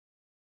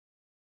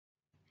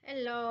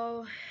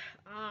Hello.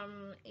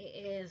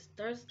 It is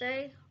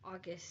Thursday,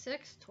 August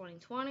 6th,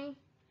 2020,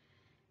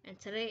 and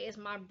today is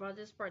my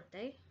brother's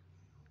birthday.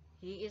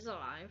 He is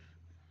alive.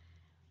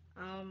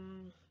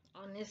 Um,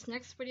 on this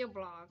next video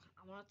blog,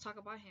 I want to talk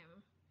about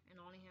him and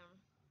only him.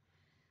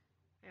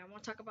 And I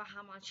want to talk about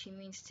how much he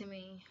means to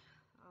me.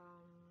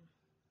 Um,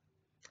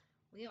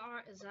 we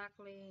are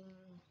exactly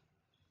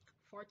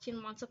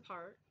 14 months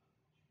apart.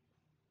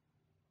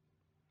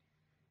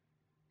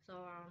 So,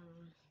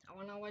 I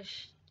want to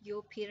wish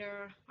you,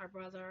 Peter, my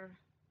brother,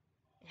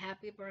 a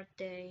happy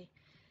birthday.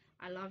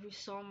 I love you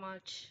so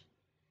much.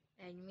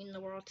 And you mean the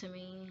world to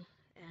me.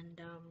 And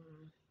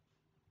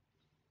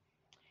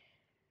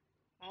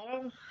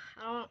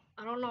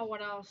I don't know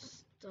what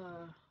else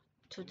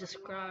to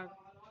describe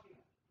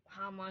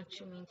how much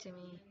you mean to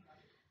me.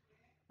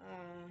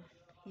 Uh,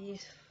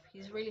 he's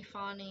he's really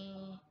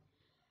funny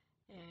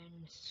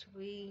and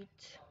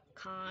sweet,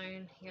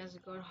 kind. He has a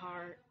good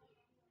heart.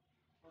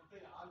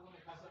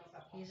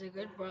 He's a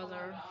good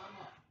brother,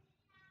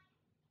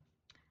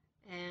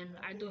 and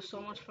I do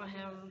so much for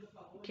him.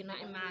 You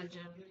cannot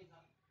imagine.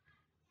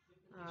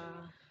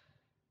 Uh,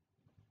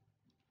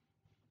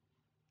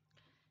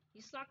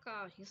 he's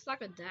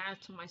like a dad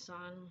to my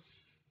son,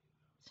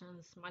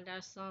 since my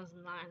dad's son's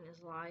not in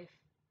his life,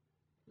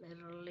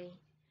 literally.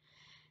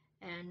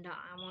 And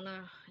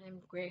I'm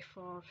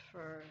grateful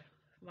for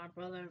my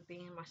brother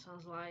being in my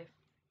son's life,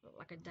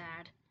 like a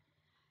dad.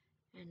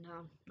 And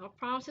no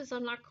promises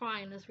I'm not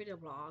crying in this video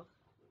blog,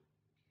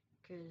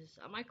 because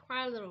I might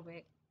cry a little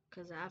bit,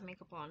 because I have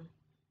makeup on.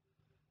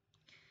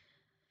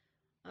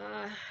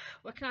 Uh,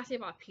 what can I say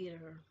about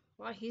Peter?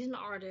 Well, he's an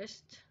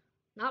artist,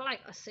 not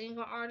like a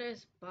single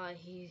artist, but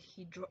he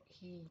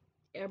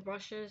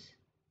airbrushes.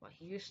 Well,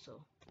 he used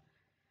to,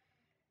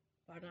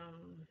 but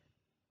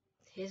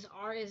his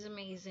art is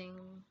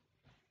amazing.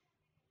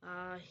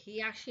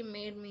 He actually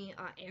made me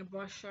an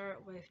airbrush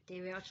shirt with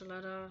David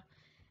Archuleta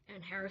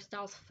and Harry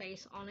Styles'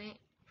 face on it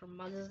for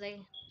Mother's Day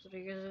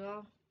 3 years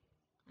ago.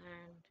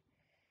 And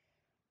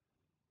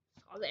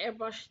all the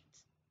airbrush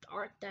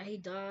art that he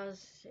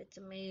does, it's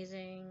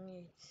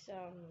amazing.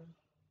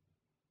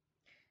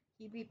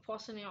 He be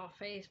posting it on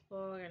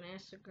Facebook and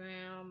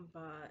Instagram,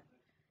 but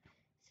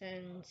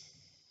since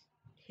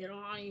he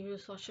don't want to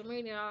use social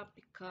media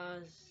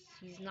because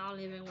he's now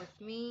living with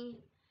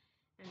me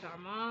and our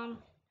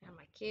mom and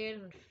my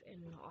kid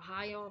in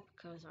Ohio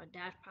because our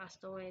dad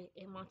passed away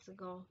 8 months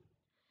ago.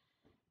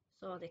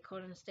 So they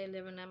couldn't stay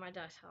living at my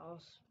dad's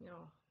house,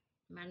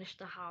 manage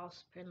the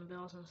house, pay the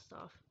bills and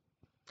stuff.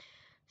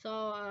 So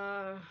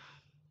I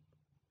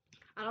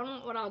don't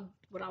know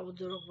what I would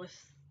do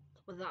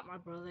without my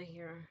brother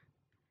here.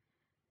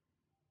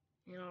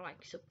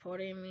 Like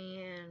supporting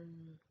me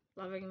and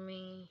loving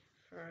me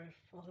for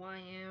who I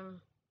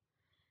am.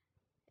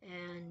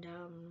 And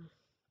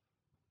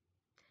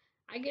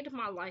I give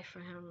my life for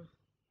him.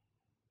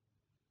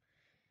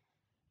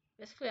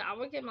 Basically, I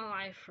would give my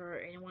life for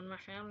anyone in my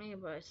family,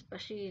 but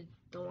especially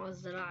the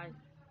ones that I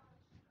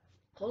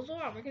close the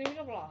door. I'm making a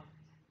video blog.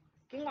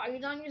 Kingo, are you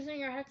done using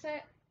your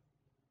headset?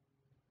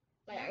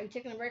 Like, are you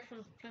taking a break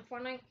from playing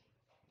Fortnite?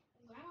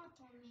 Grandma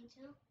told me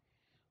to.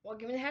 Well,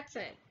 give me the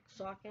headset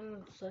so I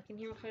can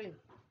hear clearly.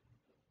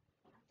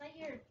 I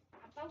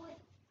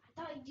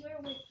thought you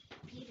were with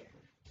Peter.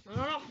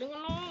 No, leave me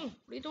alone.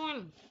 What are you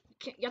doing?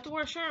 You have to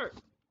wear a shirt.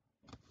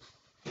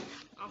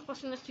 I'm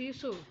posting this to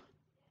YouTube.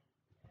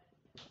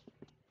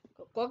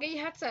 Go get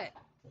your headset.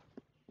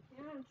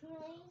 No, I'm too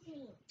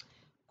lazy.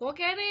 Go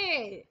get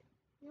it.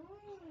 No.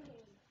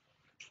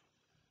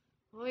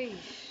 Oi. You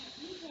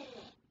get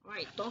it.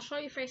 Alright, don't show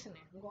your face in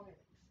there. Go get it.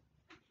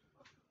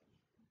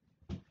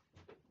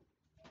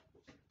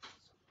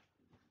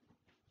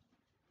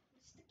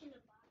 Stick in a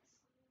box.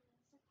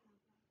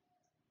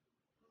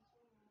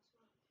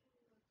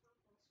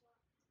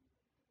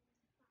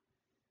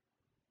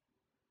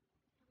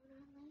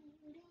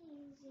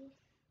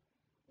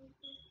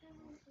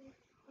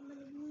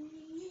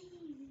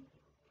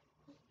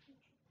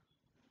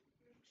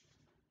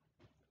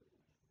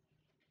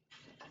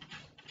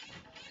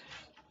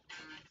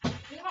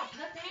 Get up,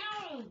 sit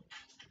down.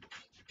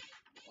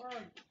 Or I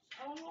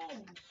don't know.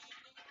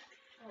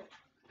 Oh,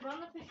 put on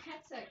the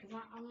headset because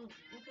I'm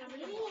looking at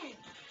video. Alright,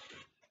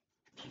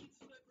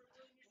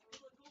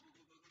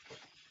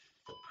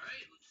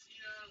 let's see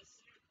your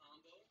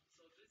combo.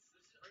 So this is,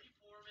 are you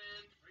poor,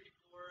 man? Are you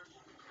poor?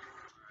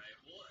 Alright,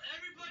 well,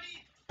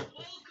 everybody,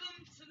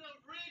 welcome to the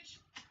Rich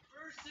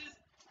versus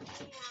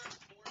Poor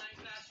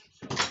Fortnite fashion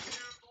show.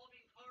 Here,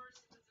 involving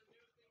cars, since it's a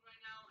new thing right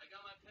now. I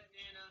got my pet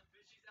Nana.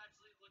 Fishy's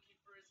actually looking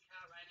for his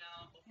cat right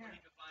now. Hopefully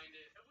he can find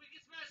it. If we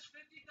can smash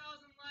 50,000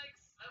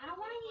 likes, I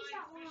don't want to use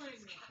that one.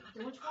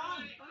 Which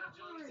one? That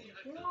one.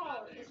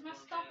 No, it's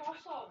messed up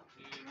also.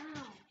 No.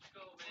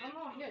 I don't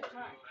know. Here,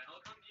 try.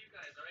 I'll come to you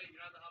guys, alright? You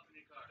don't have to hop in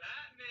your car.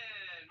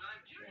 Batman, man,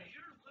 you're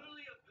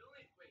literally a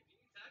villain. Wait, do you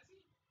need a taxi?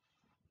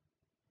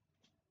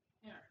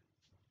 Here.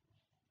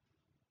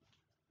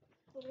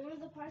 But one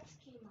of the parts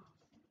came off.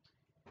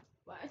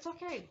 But it's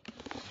okay.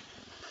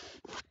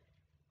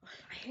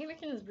 I hate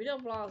making these video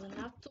blogs and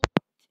not to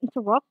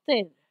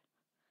interrupted.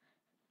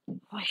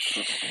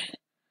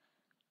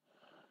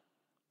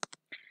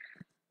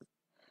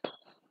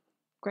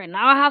 Great,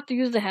 now I have to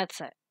use the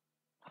headset.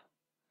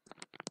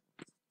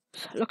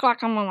 Look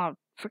like I'm on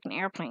a freaking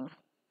airplane.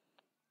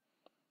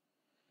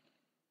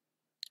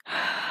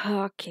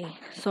 Okay,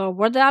 so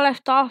where did I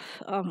left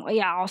off?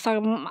 Yeah, I was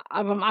talking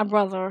about my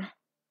brother.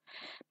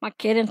 My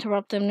kid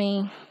interrupted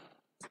me.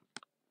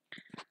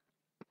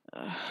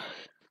 I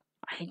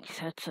hate these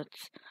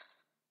headsets.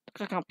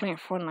 Looks like I'm playing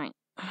Fortnite.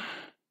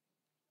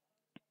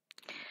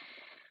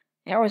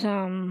 There was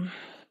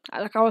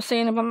like I was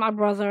saying about my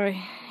brother.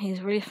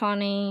 He's really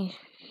funny.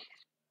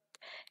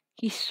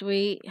 He's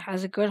sweet,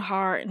 has a good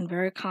heart, and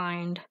very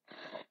kind.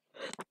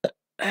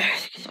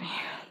 Excuse me.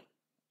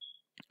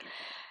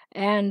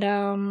 And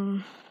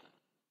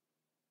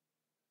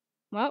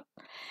well,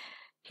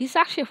 he's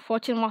actually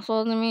 14 months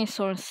older than me.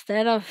 So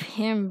instead of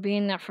him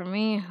being there for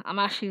me, I'm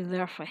actually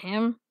there for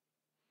him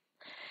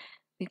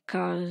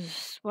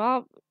because,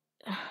 well,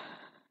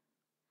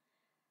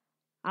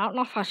 I don't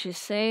know if I should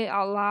say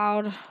out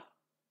loud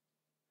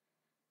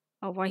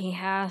what he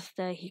has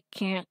that he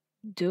can't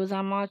do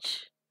that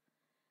much.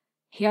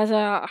 He has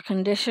a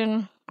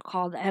condition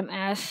called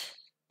MS,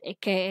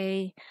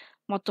 aka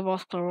multiple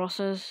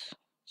sclerosis.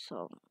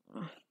 So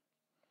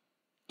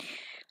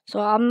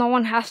no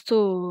one has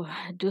to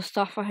do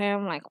stuff for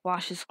him, like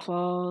wash his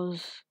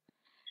clothes,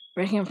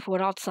 bring him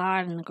food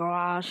outside in the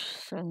garage,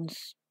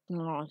 since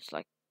it's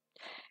like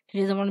he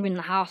doesn't want to be in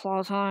the house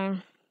all the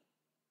time.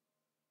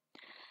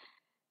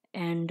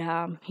 And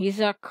he's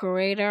a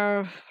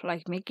creator,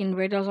 like making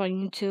videos on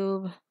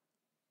YouTube,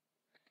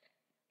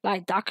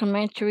 like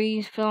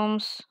documentaries,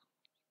 films,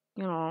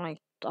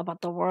 like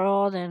about the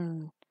world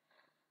and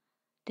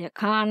the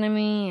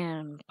economy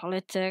and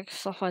politics,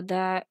 stuff like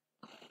that.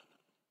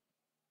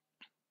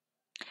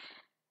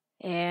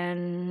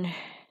 And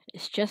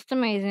it's just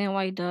amazing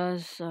what he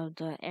does,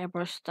 the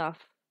airbrush stuff.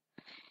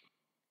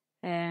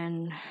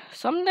 And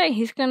someday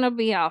he's gonna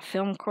be a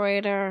film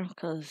creator,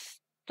 because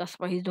that's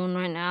what he's doing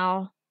right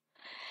now.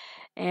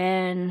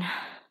 And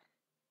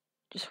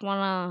just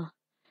wanna,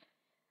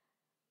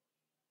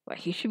 well,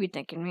 he should be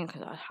thanking me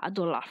because I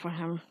do a lot for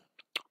him.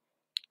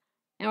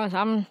 Anyways,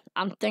 I'm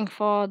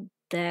thankful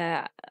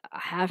that I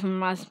have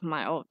him as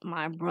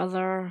my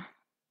brother,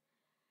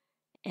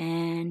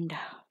 and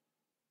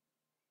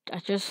I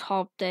just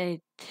hope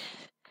that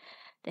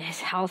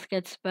his health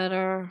gets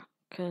better,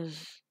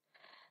 because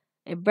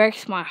it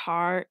breaks my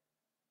heart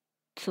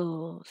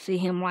to see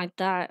him like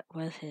that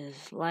with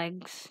his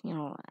legs,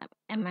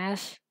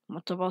 MS,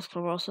 multiple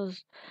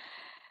sclerosis.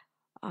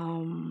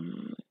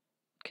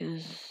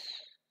 Because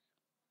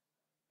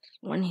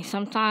when he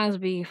sometimes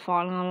be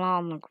falling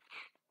along the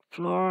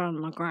floor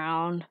on the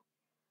ground,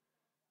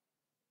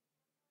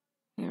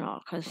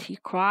 because he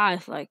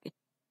cries like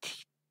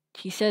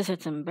he says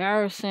it's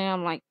embarrassing.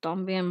 I'm like,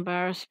 don't be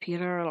embarrassed,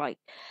 Peter. Like,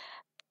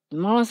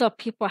 millions of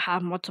people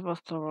have multiple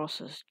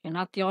sclerosis. You're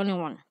not the only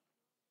one.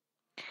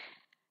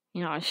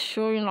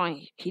 Sure,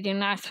 he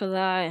didn't ask for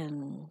that,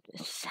 and it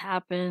just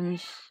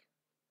happens.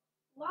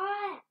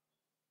 What?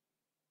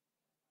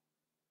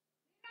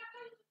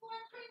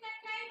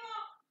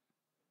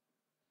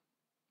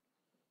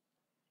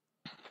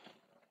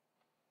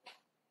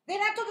 Then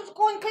I told you to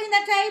go and clean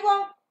the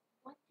table.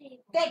 What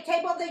table? The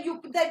table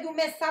that you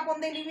messed up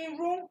on the living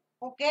room.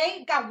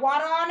 Okay, got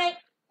water on it.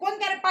 Go and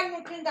get a pipe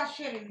and clean that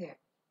shit in there.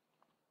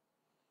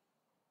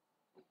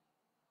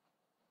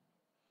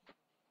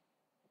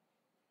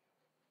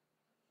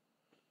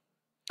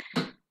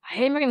 I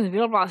hate making these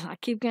video blogs. I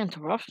keep getting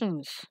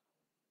interruptions.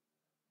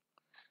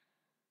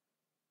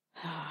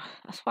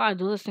 That's why I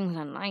do these things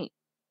at night.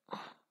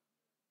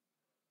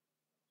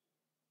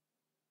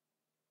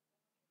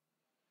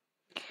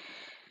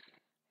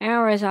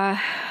 Anyways, I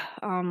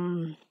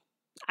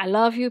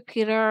love you,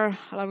 Peter.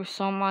 I love you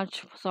so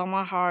much with all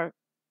my heart.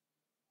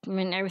 You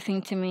mean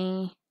everything to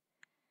me.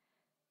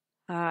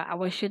 I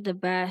wish you the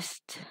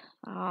best.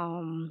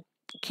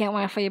 Can't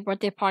wait for your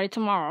birthday party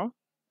tomorrow.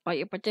 But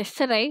your birthday's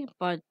today,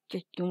 but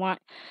you want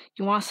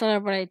to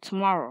celebrate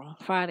tomorrow,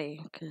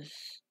 Friday,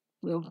 because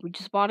we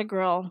just bought a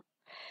grill.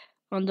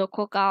 We're gonna do a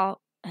cookout,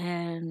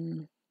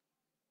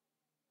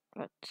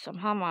 but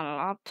somehow my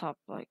laptop,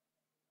 like,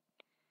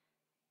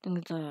 I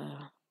think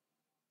the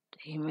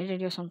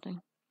humidity or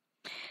something.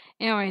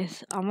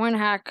 Anyways, I'm wearing a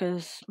hat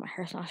because my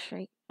hair's not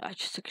straight. I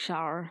just took a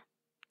shower.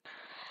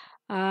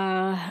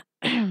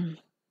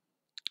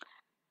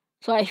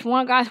 So if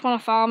you guys want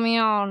to follow me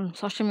on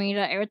social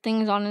media,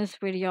 everything's on this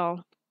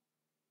video.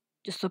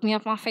 Just look me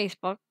up on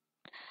Facebook.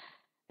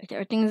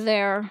 Everything's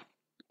there.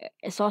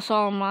 It's also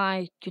on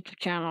my YouTube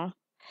channel.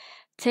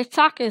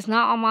 TikTok is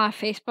not on my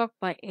Facebook,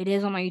 but it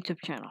is on my YouTube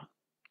channel.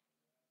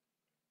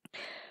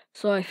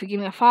 So if you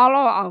give me a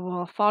follow, I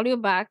will follow you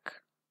back,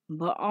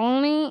 but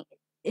only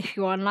if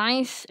you are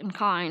nice and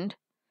kind,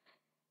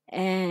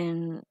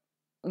 and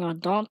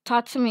don't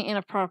talk to me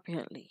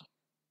inappropriately.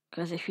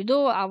 Because if you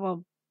do, I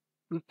will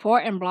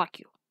report and block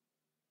you.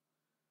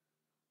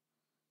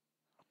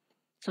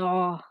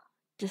 So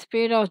this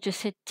video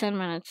just hit 10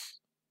 minutes.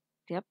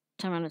 Yep.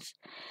 10 minutes.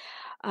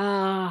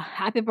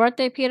 Happy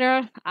birthday,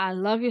 Peter. I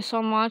love you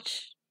so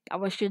much. I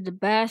wish you the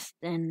best,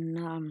 and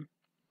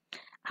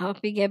I hope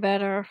you get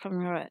better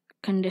from your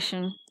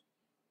condition.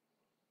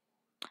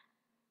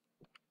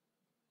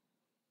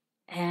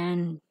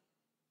 And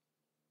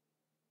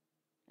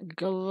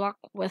good luck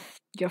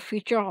with your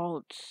future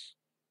holds.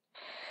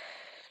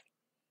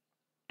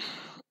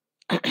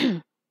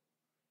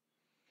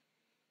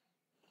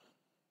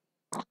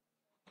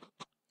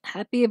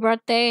 Happy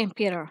birthday,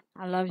 Peter.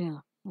 I love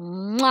you.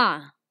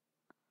 Mwah.